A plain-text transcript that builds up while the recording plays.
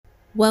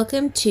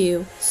Welcome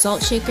to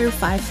Salt Shaker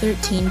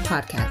 513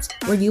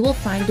 podcast, where you will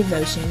find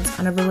devotions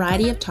on a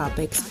variety of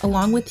topics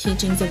along with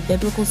teachings of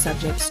biblical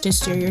subjects to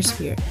stir your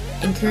spirit,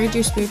 encourage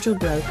your spiritual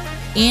growth,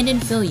 and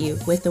infill you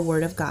with the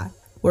Word of God.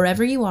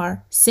 Wherever you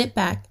are, sit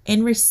back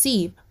and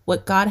receive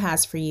what God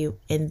has for you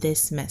in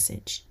this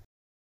message.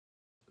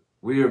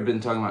 We have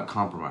been talking about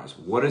compromise.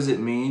 What does it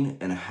mean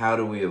and how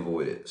do we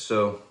avoid it?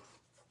 So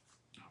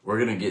we're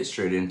going to get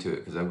straight into it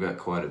because I've got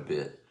quite a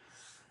bit.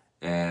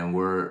 And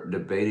we're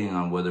debating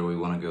on whether we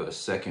want to go a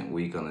second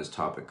week on this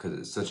topic because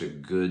it's such a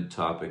good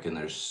topic and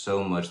there's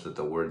so much that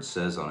the Word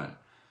says on it.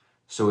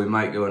 So we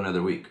might go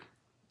another week.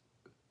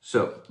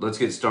 So let's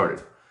get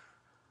started.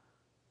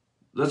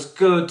 Let's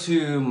go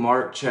to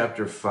Mark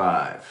chapter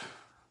 5.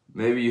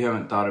 Maybe you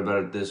haven't thought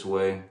about it this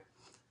way.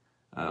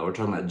 We're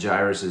talking about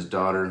Jairus'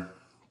 daughter.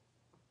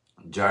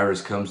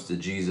 Jairus comes to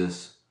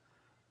Jesus,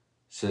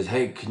 says,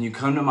 "Hey, can you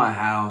come to my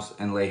house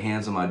and lay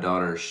hands on my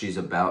daughter? She's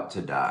about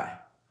to die."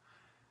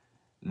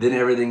 Then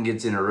everything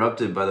gets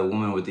interrupted by the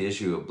woman with the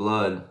issue of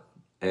blood,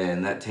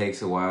 and that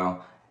takes a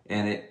while.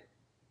 And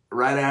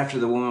right after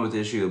the woman with the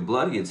issue of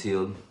blood gets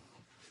healed,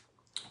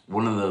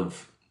 one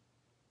of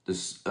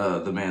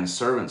the man's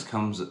servants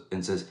comes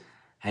and says,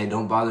 "Hey,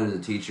 don't bother the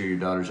teacher. Your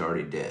daughter's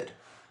already dead."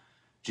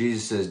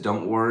 Jesus says,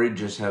 "Don't worry,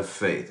 just have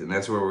faith." And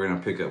that's where we're going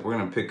to pick up. We're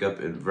going to pick up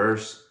in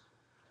verse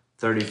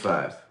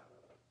 35.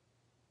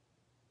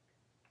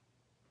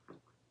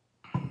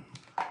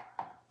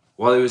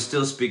 While he was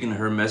still speaking to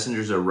her,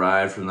 messengers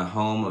arrived from the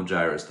home of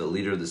Jairus, the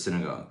leader of the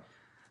synagogue.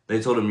 They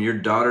told him, "Your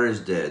daughter is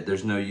dead.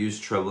 There's no use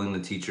troubling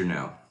the teacher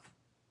now."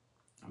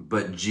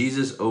 But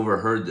Jesus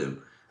overheard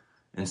them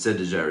and said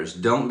to Jairus,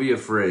 "Don't be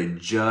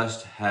afraid,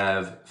 just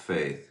have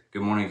faith."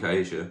 Good morning,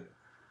 Kaisha.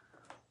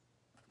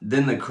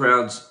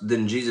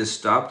 Then Jesus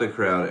stopped the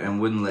crowd and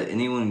wouldn't let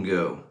anyone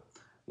go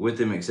with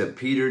him except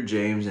Peter,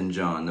 James, and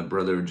John, the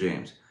brother of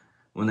James.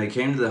 When they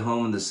came to the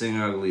home of the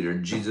synagogue leader,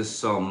 Jesus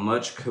saw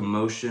much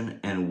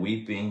commotion and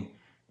weeping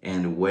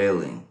and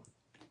wailing.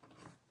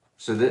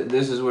 So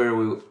this is where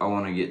I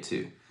want to get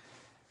to.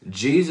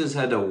 Jesus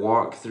had to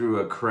walk through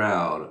a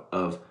crowd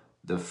of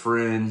the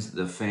friends,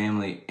 the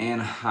family, and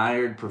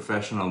hired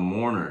professional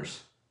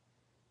mourners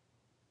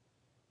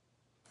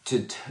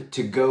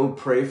to go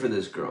pray for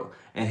this girl.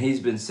 And he's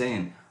been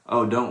saying,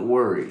 "Oh, don't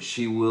worry,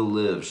 she will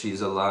live.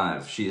 She's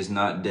alive. She is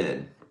not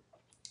dead."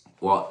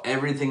 While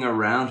everything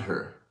around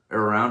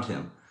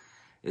him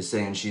is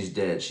saying, "She's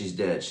dead, she's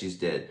dead, she's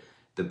dead."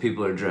 The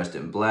people are dressed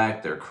in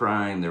black, they're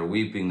crying, they're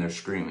weeping, they're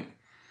screaming.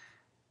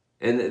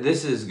 And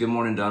this is, good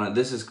morning, Donna,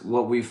 this is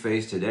what we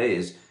face today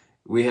is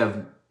we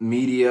have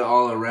media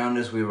all around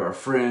us, we have our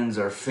friends,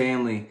 our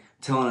family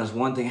telling us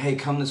one thing, "Hey,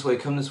 come this way,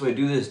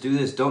 do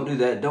this, don't do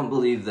that, don't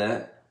believe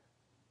that."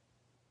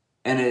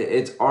 And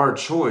it's our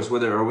choice,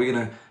 whether are we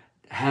going to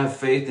have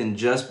faith and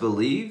just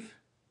believe?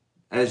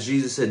 As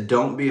Jesus said,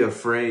 "Don't be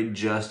afraid,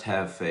 just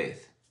have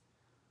faith."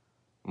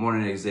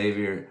 Morning,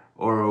 Xavier.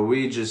 Or are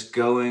we just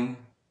going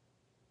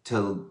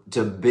to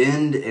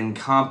bend and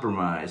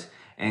compromise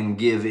and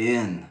give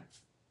in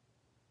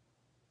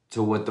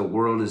to what the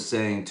world is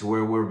saying, to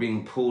where we're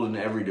being pulled in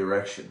every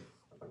direction?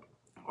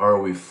 Or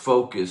are we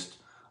focused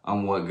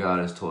on what God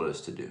has told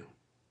us to do?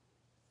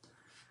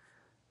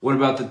 What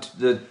about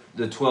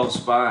the 12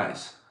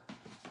 spies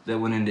that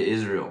went into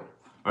Israel?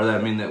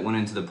 That went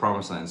into the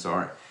promised land,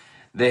 sorry.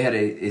 They had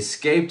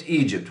escaped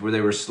Egypt where they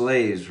were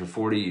slaves for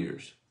 40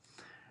 years.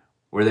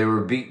 Where they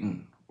were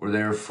beaten, where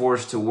they were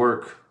forced to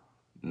work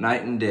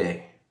night and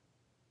day.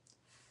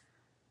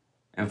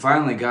 And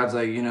finally, God's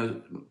like,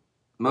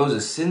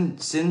 "Moses,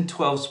 send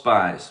 12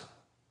 spies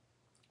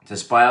to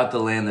spy out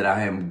the land that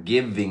I am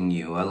giving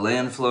you, a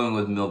land flowing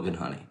with milk and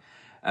honey,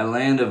 a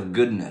land of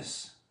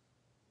goodness."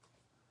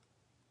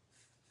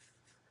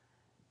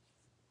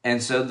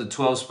 And so the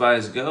 12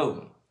 spies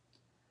go.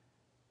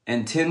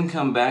 And 10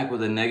 come back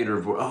with a negative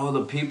report. "Oh,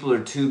 the people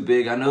are too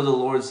big. I know the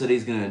Lord said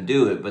he's going to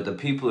do it, but the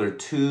people are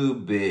too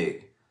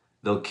big.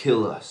 They'll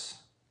kill us."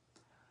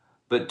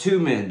 But 2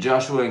 men,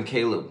 Joshua and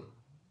Caleb,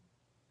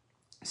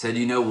 said,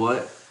 "You know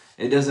what?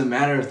 It doesn't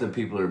matter if the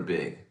people are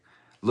big.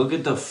 Look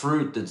at the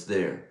fruit that's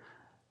there."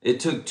 It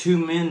took 2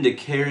 men to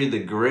carry the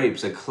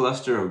grapes, a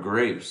cluster of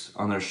grapes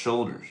on their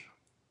shoulders.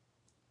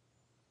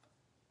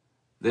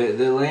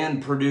 The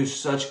land produced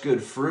such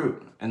good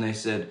fruit. And they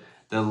said,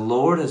 "The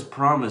Lord has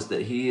promised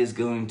that he is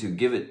going to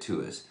give it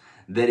to us.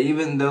 That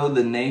even though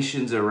the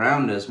nations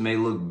around us may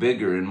look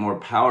bigger and more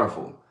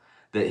powerful,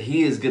 that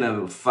he is going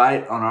to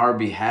fight on our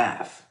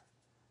behalf."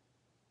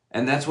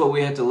 And that's what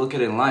we have to look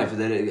at in life.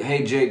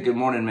 Hey, Jake, good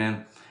morning,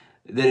 man.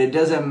 That it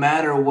doesn't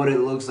matter what it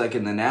looks like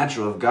in the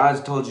natural. If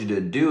God's told you to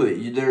do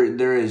it,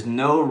 there is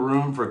no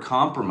room for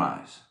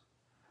compromise.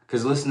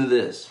 Because listen to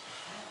this.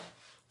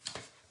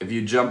 If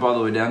you jump all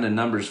the way down to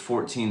Numbers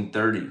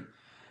 14:30,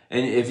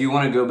 and if you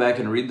want to go back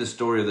and read the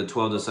story of the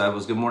 12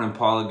 disciples, good morning,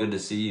 Paula, good to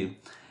see you,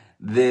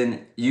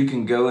 then you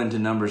can go into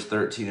Numbers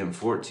 13 and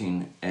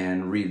 14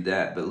 and read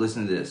that. But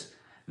listen to this.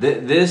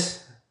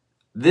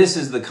 This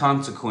is the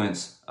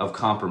consequence of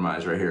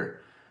compromise right here.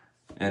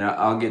 And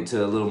I'll get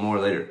to a little more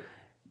later.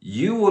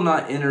 You will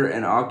not enter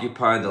and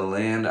occupy the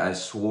land I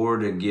swore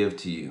to give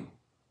to you.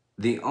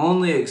 The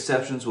only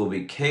exceptions will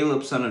be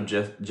Caleb, son of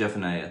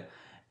Jephunneh,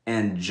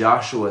 and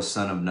Joshua,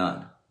 son of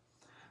Nun.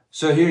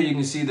 So here you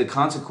can see the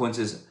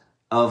consequences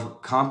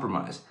of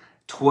compromise.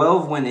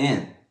 12 went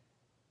in,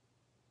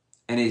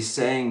 and he's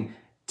saying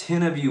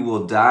 10 of you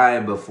will die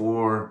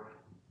before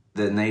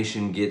the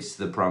nation gets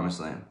to the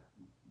promised land.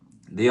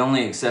 The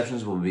only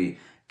exceptions will be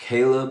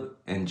Caleb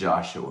and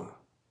Joshua.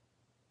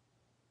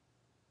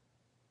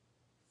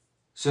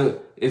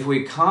 So if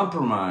we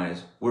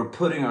compromise, we're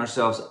putting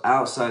ourselves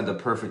outside the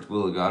perfect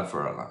will of God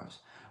for our lives.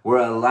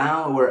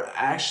 We're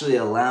actually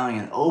allowing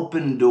an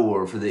open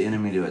door for the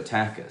enemy to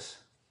attack us.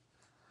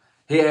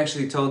 He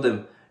actually told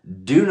them,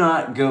 do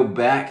not go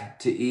back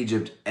to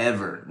Egypt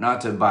ever,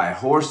 not to buy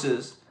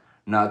horses,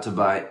 not to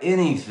buy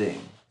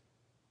anything.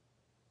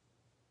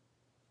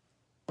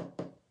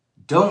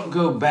 Don't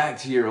go back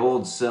to your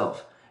old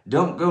self.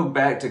 Don't go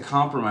back to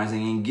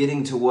compromising and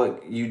getting to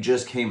what you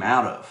just came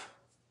out of.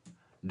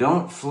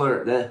 Don't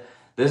flirt.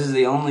 This is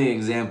the only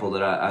example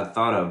that I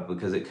thought of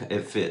because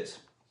it fits.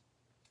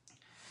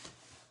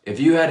 If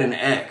you had an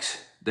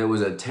ex that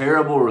was a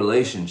terrible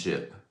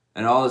relationship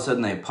and all of a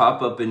sudden they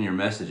pop up in your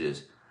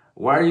messages,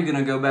 why are you going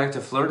to go back to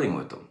flirting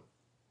with them?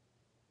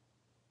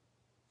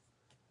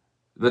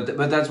 But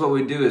that's what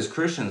we do as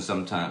Christians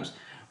sometimes.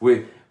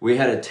 We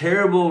had a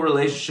terrible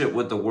relationship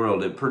with the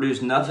world. It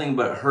produced nothing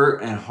but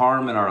hurt and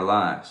harm in our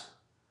lives.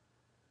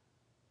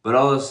 But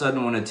all of a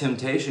sudden when a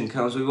temptation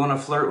comes, we want to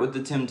flirt with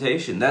the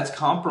temptation. That's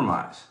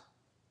compromise.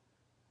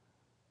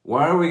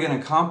 Why are we going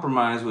to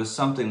compromise with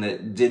something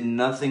that did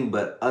nothing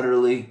but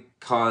utterly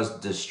cause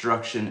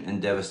destruction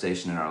and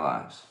devastation in our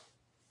lives?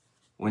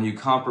 When you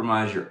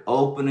compromise, you're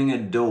opening a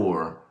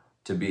door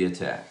to be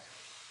attacked.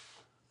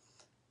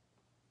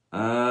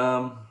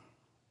 Where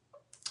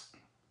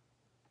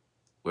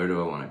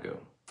do I want to go?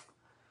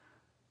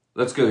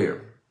 Let's go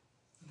here.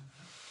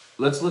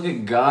 Let's look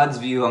at God's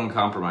view on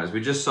compromise.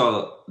 We just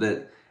saw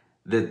that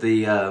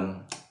the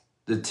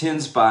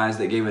 10 spies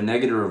that gave a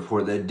negative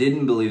report, that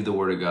didn't believe the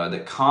word of God,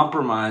 that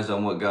compromised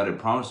on what God had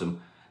promised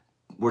them,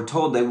 were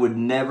told they would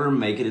never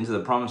make it into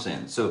the promised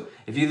land. So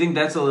if you think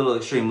that's a little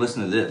extreme,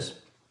 listen to this.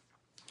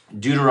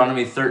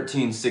 Deuteronomy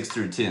 13, 6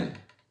 through 10.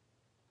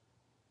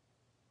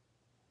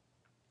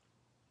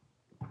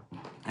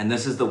 And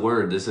this is the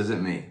word, this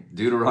isn't me.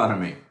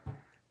 Deuteronomy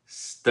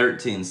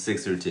 13,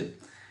 6 through 10.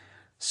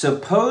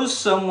 Suppose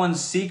someone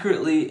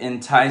secretly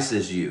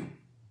entices you,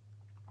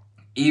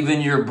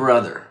 even your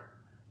brother,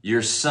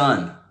 your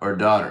son or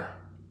daughter,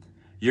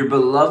 your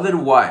beloved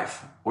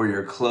wife or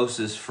your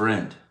closest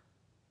friend,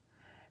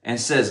 and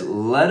says,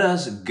 let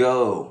us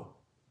go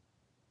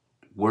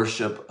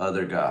worship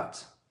other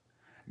gods,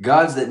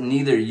 gods that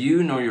neither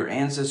you nor your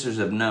ancestors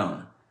have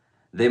known.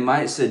 They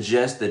might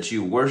suggest that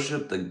you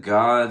worship the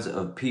gods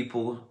of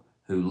people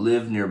who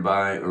live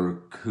nearby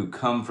or who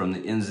come from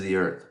the ends of the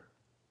earth.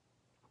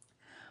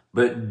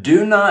 But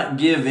do not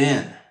give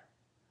in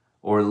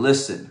or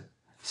listen.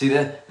 See,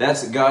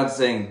 that's God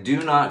saying,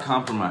 do not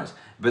compromise.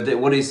 But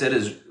what he said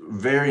is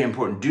very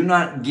important. Do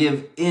not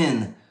give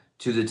in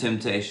to the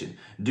temptation.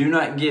 Do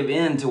not give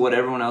in to what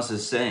everyone else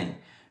is saying.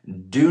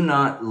 Do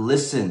not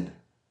listen.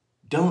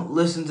 Don't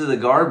listen to the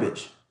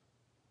garbage.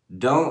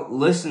 Don't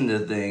listen to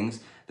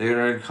things that are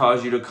going to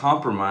cause you to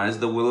compromise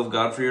the will of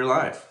God for your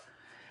life.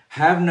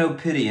 Have no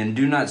pity and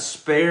do not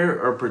spare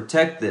or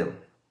protect them.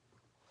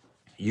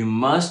 You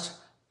must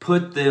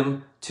put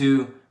them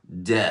to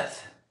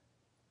death.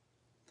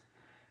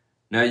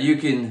 Now you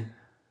can,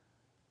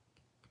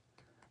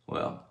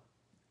 well,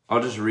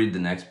 I'll just read the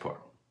next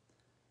part.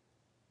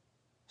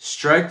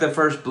 Strike the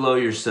first blow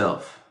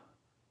yourself,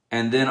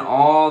 and then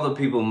all the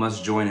people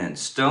must join in.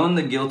 Stone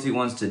the guilty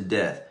ones to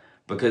death,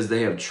 because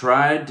they have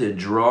tried to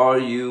draw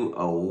you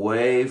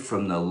away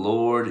from the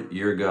Lord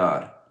your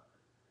God,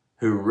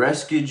 who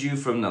rescued you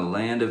from the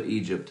land of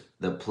Egypt,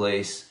 the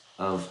place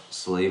of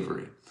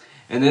slavery.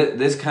 And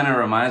this kind of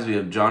reminds me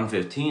of John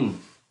 15.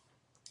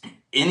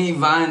 Any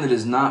vine that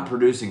is not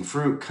producing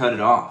fruit, cut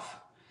it off.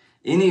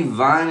 Any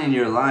vine in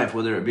your life,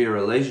 whether it be a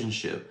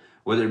relationship,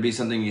 whether it be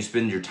something you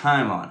spend your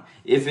time on,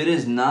 if it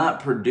is not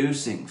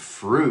producing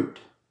fruit,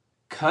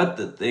 cut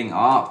the thing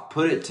off.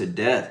 Put it to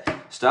death.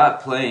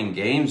 Stop playing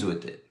games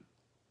with it.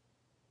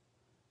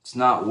 It's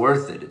not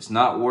worth it. It's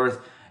not worth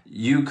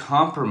you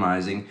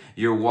compromising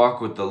your walk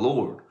with the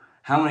Lord.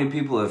 How many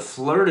people have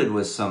flirted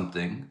with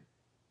something?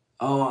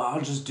 Oh,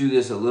 I'll just do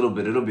this a little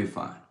bit. It'll be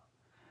fine.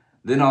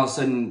 Then all of a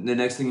sudden, the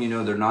next thing you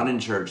know, they're not in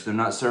church. They're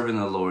not serving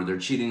the Lord. They're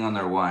cheating on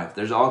their wife.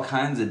 There's all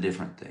kinds of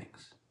different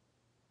things.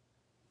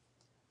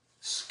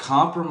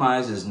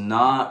 Compromise is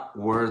not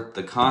worth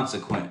the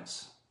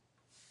consequence.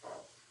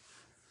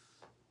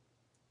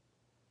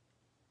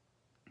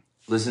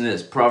 Listen to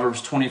this.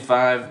 Proverbs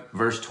 25,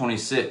 verse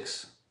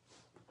 26.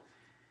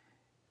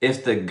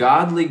 If the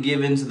godly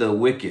give in to the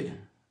wicked,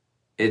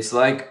 it's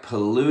like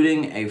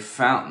polluting a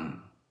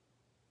fountain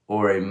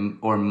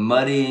or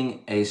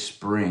muddying a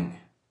spring.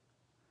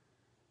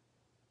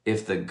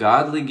 If the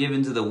godly give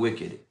in to the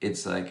wicked,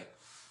 it's like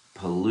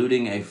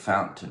polluting a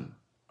fountain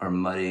are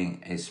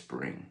muddying a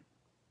spring.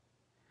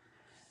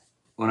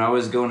 When I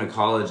was going to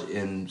college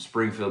in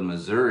Springfield,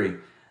 Missouri,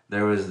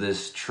 there was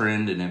this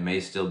trend, and it may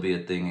still be a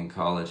thing in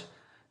college,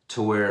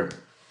 to where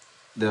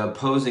the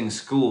opposing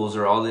schools,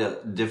 or all the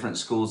different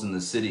schools in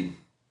the city,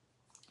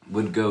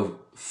 would go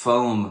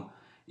foam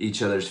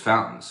each other's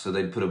fountains. So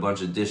they'd put a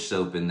bunch of dish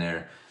soap in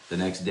there. The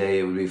next day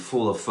it would be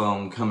full of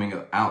foam coming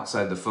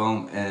outside the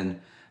foam, and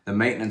the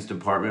maintenance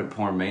department,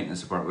 porn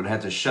maintenance department, would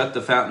have to shut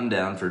the fountain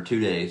down for 2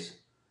 days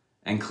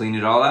and clean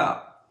it all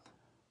out.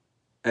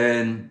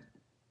 And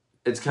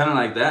it's kind of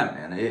like that,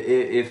 man.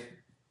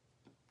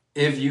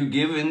 If you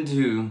give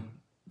into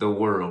the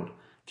world,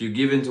 if you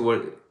give into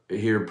what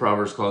here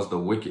Proverbs calls the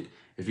wicked,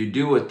 if you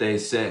do what they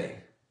say,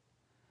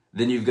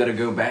 then you've got to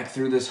go back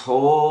through this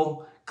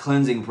whole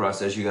cleansing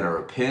process. You got to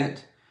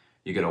repent.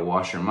 You got to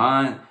wash your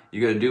mind.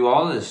 You got to do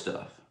all this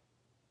stuff.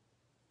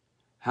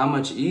 How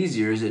much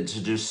easier is it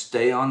to just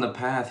stay on the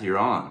path you're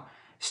on?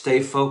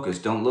 Stay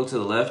focused. Don't look to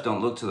the left.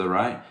 Don't look to the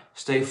right.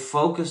 Stay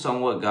focused on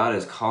what God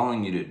is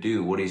calling you to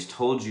do, what he's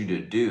told you to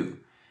do.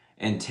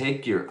 And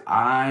take your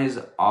eyes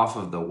off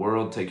of the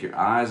world. Take your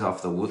eyes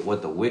off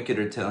what the wicked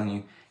are telling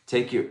you.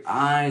 Take your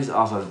eyes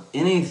off of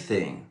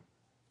anything.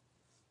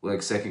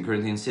 Like 2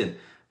 Corinthians 10,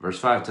 verse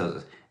 5 tells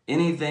us.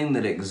 Anything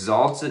that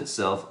exalts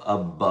itself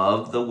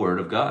above the word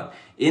of God.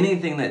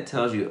 Anything that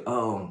tells you,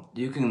 oh,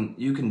 you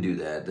can do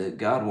that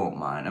God won't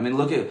mind. I mean,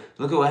 look at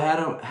what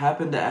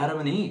happened to Adam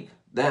and Eve.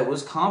 That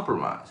was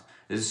compromise.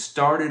 It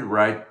started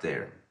right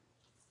there.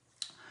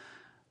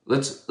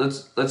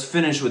 Let's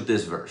finish with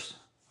this verse.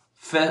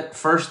 1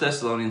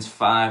 Thessalonians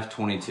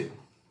 5:22.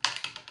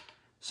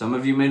 Some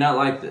of you may not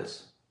like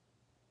this.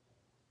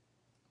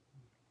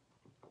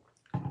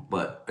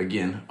 But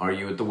again,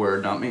 argue with the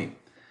word, not me.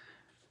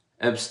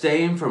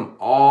 Abstain from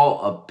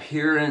all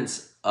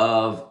appearance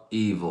of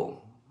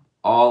evil.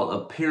 All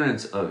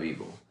appearance of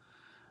evil.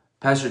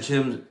 Pastor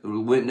Tim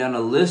went down a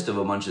list of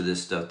a bunch of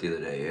this stuff the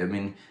other day. I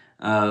mean,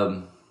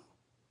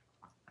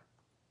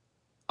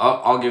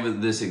 I'll give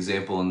it this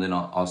example, and then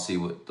I'll see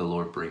what the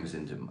Lord brings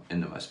into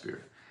my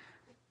spirit.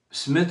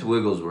 Smith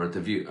Wigglesworth,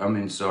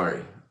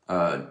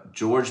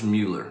 George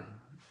Mueller.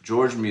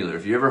 George Mueller.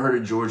 If you ever heard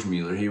of George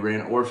Mueller, he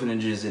ran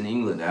orphanages in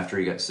England after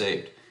he got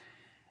saved.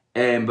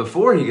 And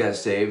before he got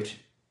saved,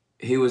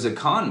 he was a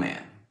con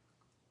man.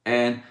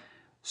 And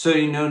so,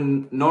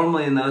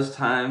 normally in those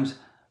times,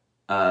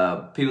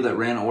 people that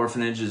ran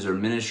orphanages or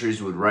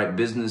ministries would write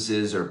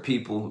businesses or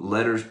people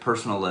letters,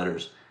 personal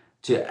letters,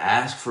 to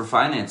ask for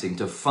financing,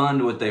 to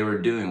fund what they were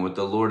doing, what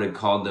the Lord had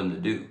called them to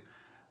do.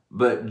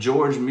 But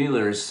George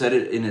Mueller set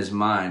it in his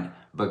mind,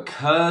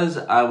 because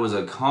I was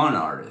a con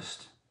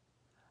artist,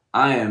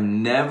 I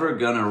am never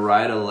going to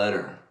write a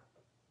letter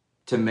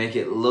to make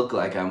it look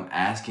like I'm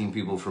asking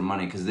people for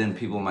money, because then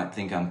people might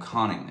think I'm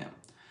conning them.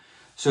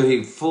 So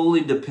he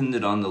fully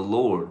depended on the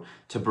Lord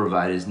to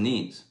provide his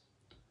needs.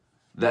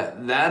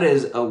 That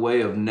is a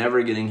way of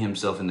never getting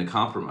himself into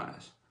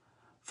compromise.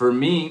 For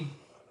me,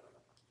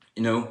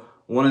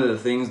 one of the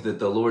things that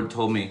the Lord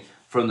told me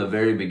from the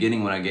very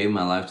beginning when I gave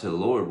my life to the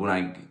Lord,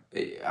 when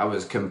I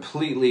was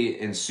completely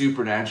and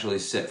supernaturally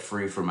set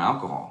free from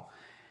alcohol.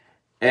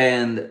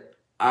 And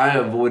I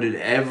avoided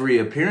every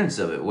appearance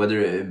of it, whether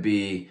it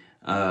be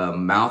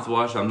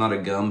mouthwash. I'm not a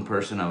gum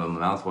person, I'm a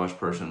mouthwash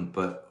person,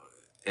 but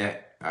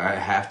I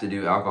have to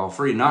do alcohol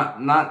free.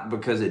 Not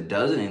because it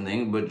does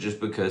anything, but just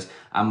because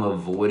I'm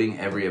avoiding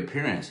every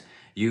appearance.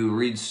 You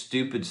read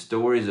stupid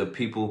stories of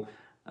people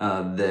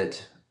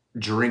that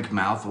drink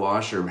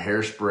mouthwash or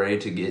hairspray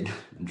to get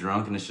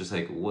drunk, and it's just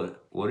like, what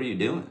are you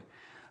doing?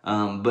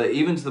 But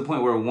even to the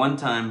point where one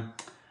time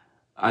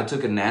I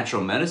took a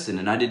natural medicine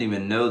and I didn't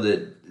even know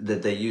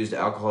that they used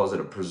alcohol as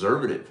a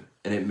preservative,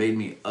 and it made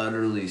me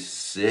utterly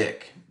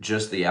sick,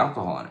 just the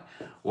alcohol in it.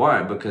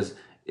 Why? Because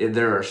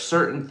there are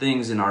certain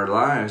things in our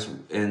lives,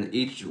 and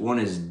each one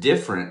is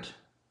different.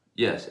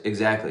 Yes,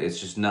 exactly. It's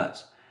just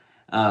nuts.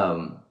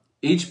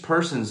 Each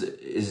person's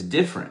is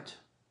different.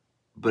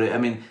 But I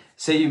mean,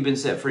 say you've been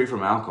set free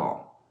from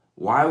alcohol.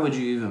 Why would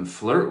you even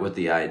flirt with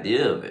the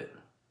idea of it?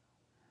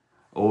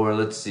 Or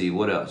let's see,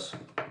 what else?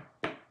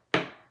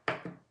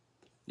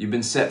 You've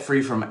been set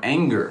free from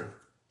anger.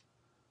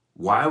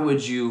 Why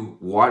would you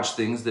watch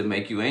things that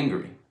make you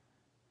angry?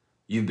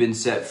 You've been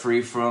set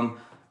free from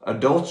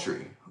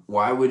adultery.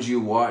 Why would you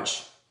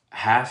watch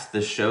half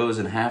the shows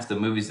and half the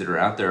movies that are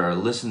out there or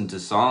listen to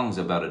songs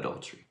about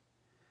adultery?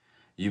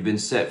 You've been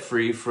set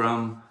free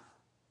from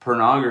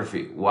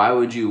pornography. Why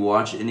would you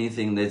watch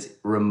anything that's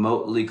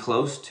remotely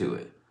close to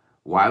it?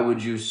 Why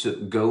would you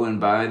go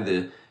and buy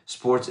the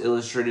Sports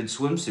Illustrated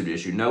swimsuit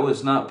issue? No,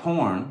 it's not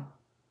porn,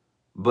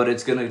 but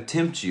it's going to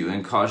tempt you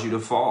and cause you to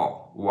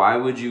fall. Why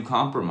would you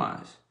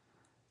compromise?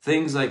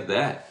 Things like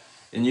that.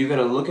 And you got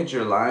to look at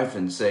your life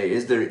and say,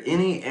 is there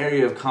any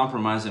area of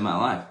compromise in my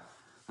life?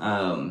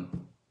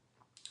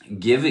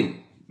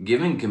 Giving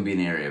can be an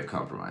area of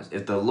compromise.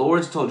 If the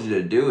Lord's told you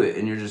to do it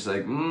and you're just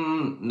like,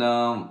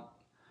 no,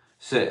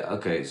 say,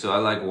 okay, so I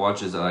like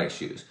watches, I like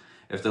shoes.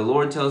 If the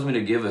Lord tells me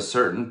to give a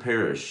certain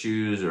pair of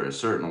shoes or a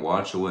certain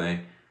watch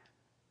away,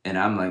 and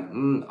I'm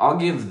like, I'll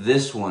give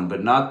this one,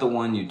 but not the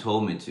one you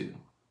told me to.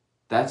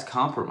 That's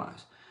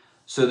compromise.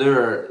 So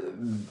there are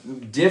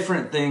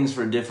different things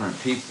for different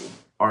people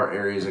are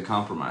areas of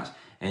compromise.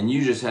 And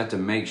you just have to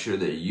make sure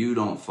that you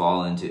don't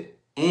fall into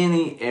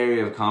any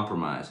area of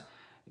compromise.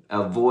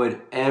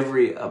 Avoid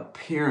every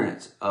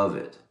appearance of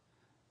it.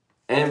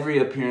 Every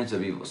appearance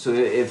of evil. So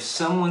if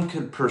someone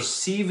could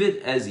perceive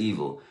it as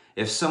evil,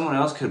 if someone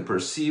else could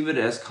perceive it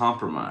as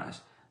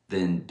compromise,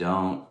 then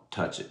don't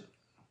touch it.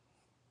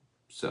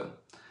 So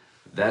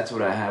that's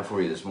what I have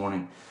for you this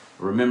morning.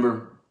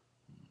 Remember,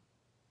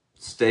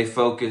 stay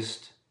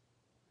focused.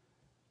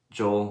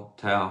 Joel,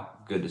 Tal,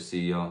 good to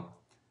see y'all.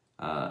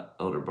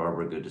 Elder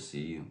Barbara, good to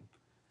see you.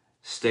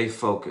 Stay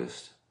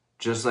focused,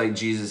 just like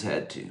Jesus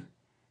had to.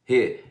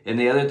 And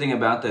the other thing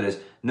about that is,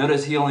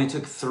 notice he only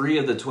took 3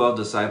 of the 12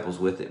 disciples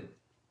with him.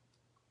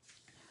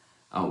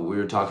 We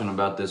were talking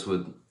about this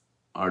with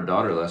our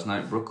daughter last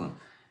night, Brooklyn.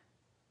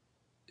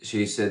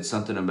 She said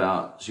something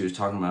about, she was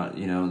talking about,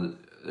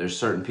 there's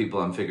certain people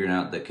I'm figuring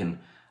out that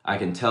I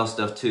can tell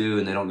stuff to,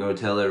 and they don't go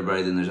tell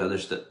everybody. Then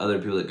there's other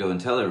people that go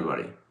and tell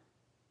everybody.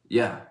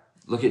 Yeah,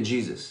 look at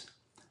Jesus.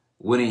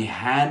 When he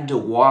had to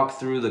walk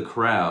through the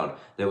crowd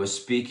that was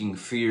speaking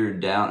fear,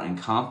 doubt, and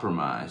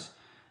compromise,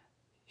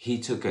 he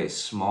took a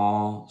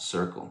small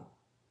circle.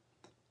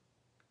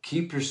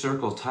 Keep your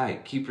circle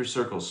tight. Keep your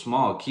circle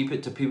small. Keep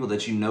it to people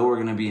that you know are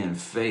going to be in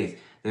faith.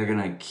 They're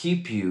going to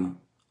keep you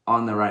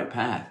on the right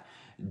path.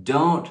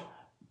 Don't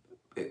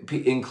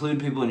include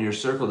people in your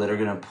circle that are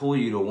going to pull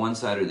you to one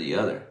side or the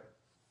other.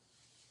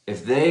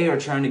 If they are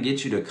trying to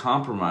get you to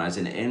compromise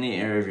in any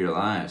area of your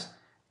lives,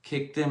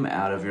 kick them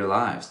out of your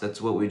lives.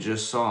 That's what we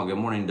just saw. Good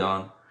morning,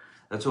 Dawn.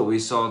 That's what we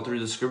saw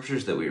through the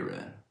scriptures that we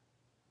read.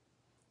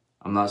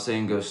 I'm not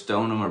saying go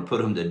stone them or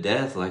put them to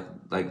death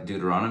like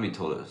Deuteronomy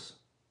told us.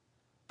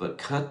 But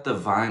cut the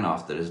vine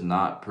off that is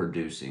not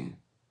producing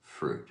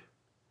fruit.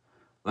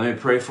 Let me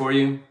pray for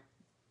you,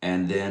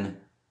 and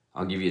then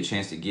I'll give you a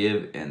chance to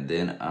give, and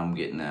then I'm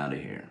getting out of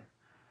here.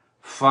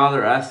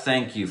 Father, I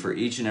thank you for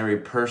each and every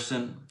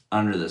person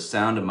under the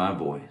sound of my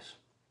voice.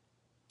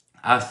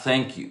 I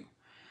thank you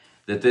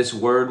that this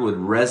word would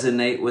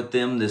resonate with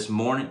them this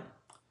morning,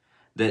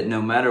 that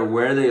no matter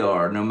where they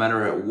are, no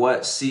matter at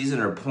what season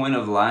or point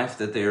of life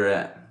that they're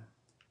at,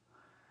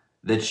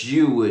 that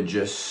you would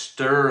just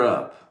stir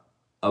up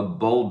a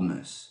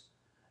boldness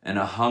and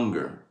a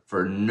hunger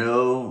for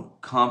no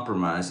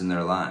compromise in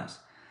their lives,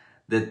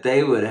 that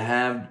they would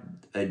have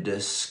a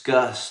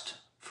disgust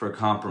for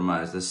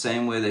compromise, the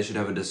same way they should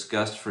have a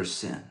disgust for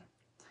sin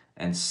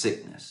and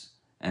sickness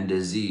and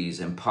disease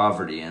and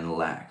poverty and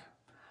lack.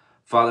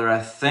 Father, I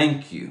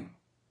thank you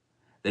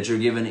that you're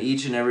giving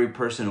each and every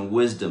person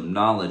wisdom,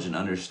 knowledge, and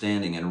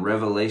understanding and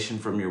revelation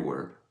from your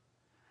word,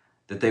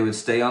 that they would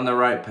stay on the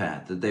right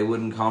path, that they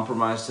wouldn't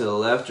compromise to the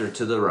left or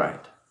to the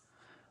right.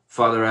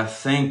 Father, I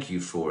thank you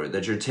for it,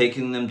 that you're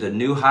taking them to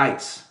new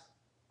heights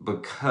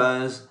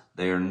because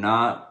they are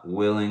not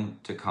willing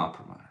to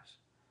compromise.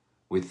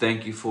 We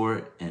thank you for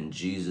it in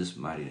Jesus'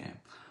 mighty name.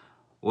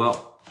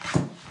 Well,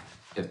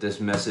 if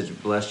this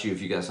message blessed you,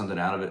 if you got something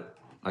out of it,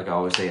 like I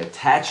always say,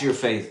 attach your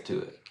faith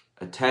to it.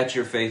 Attach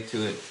your faith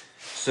to it.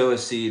 Sow a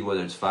seed,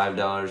 whether it's $5,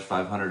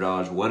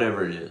 $500,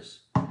 whatever it is.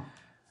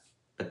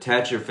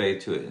 Attach your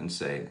faith to it and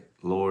say,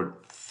 Lord,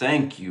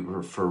 thank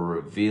you for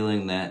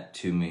revealing that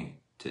to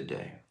me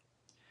today.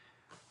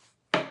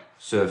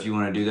 So if you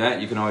want to do that,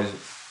 you can always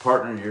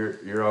partner.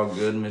 You're all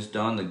good, Miss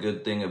Dawn. The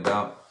good thing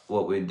about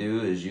what we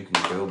do is you can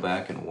go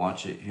back and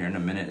watch it here in a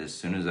minute as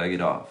soon as I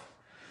get off.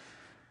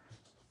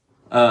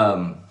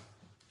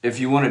 If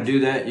you want to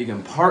do that, you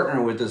can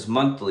partner with us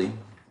monthly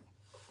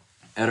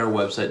at our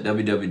website,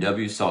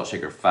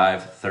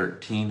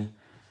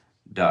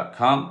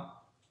 www.saltshaker513.com.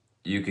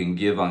 You can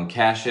give on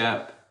Cash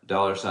App,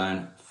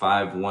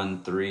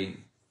 $513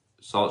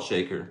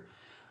 Saltshaker.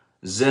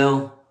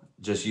 Zelle,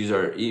 just use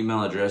our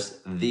email address,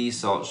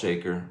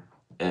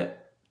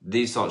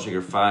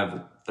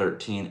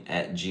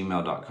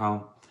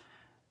 thesaltshaker513@gmail.com.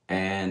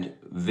 And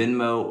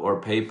Venmo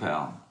or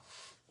PayPal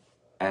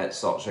at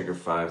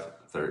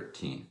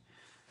saltshaker513.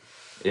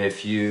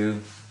 If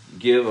you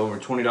give over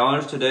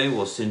 $20 today,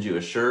 we'll send you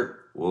a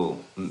shirt.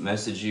 We'll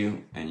message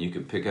you, and you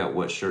can pick out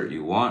what shirt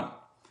you want.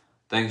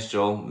 Thanks,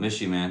 Joel.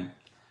 Miss you, man.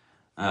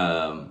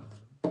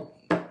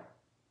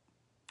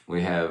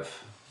 We have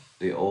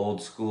the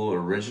old school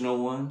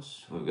original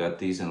ones. We've got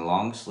these in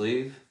long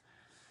sleeve.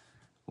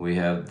 We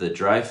have the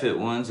dry fit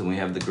ones, and we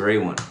have the gray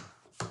one.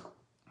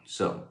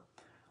 So,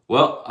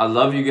 well, I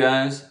love you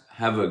guys.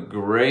 Have a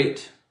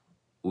great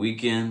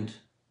weekend,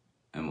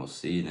 and we'll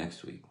see you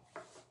next week.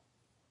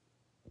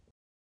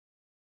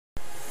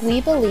 We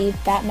believe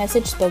that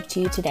message spoke to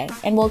you today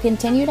and will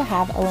continue to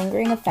have a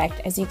lingering effect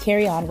as you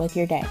carry on with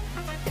your day.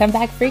 Come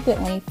back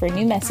frequently for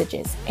new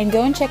messages, and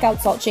go and check out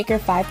Saltshaker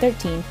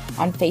 513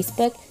 on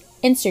Facebook,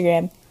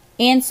 Instagram,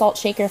 and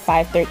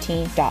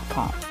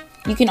saltshaker513.com.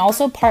 You can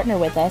also partner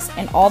with us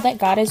in all that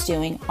God is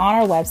doing on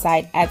our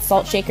website at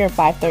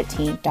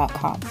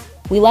saltshaker513.com.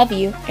 We love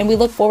you, and we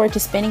look forward to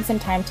spending some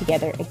time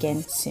together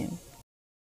again soon.